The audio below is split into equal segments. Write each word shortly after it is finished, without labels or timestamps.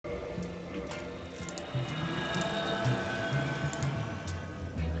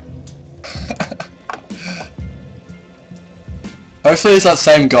Hopefully it's that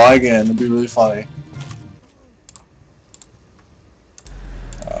same guy again, it'd be really funny.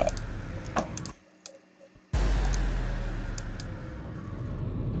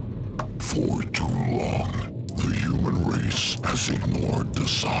 For too long, the human race has ignored the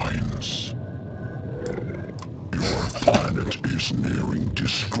signs. Your planet is nearing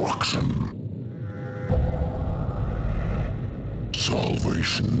destruction.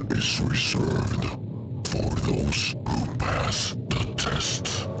 Salvation is reserved for those who pass the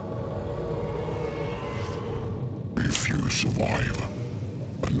test. If you survive,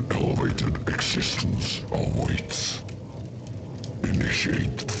 an elevated existence awaits.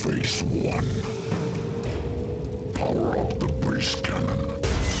 Initiate phase 1. Power up the breeze cannon.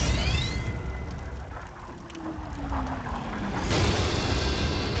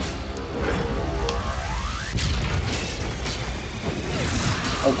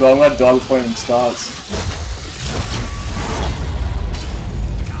 Oh god, my dog pointing starts.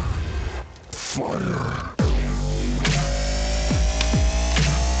 Fire.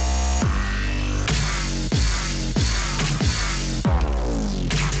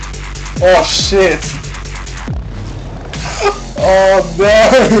 Oh shit! Oh no!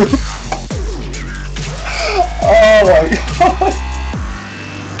 Oh my god!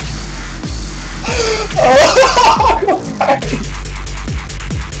 Oh my face!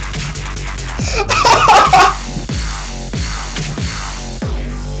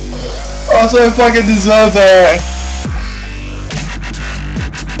 Oh, so I fucking deserve that!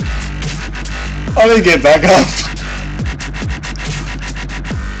 I'm gonna get back up.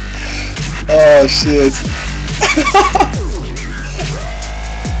 Oh shit.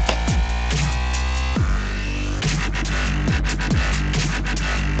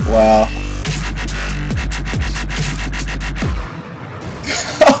 Wow.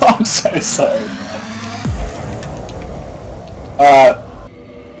 I'm so sorry. Alright.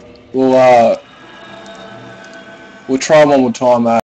 We'll try one more time,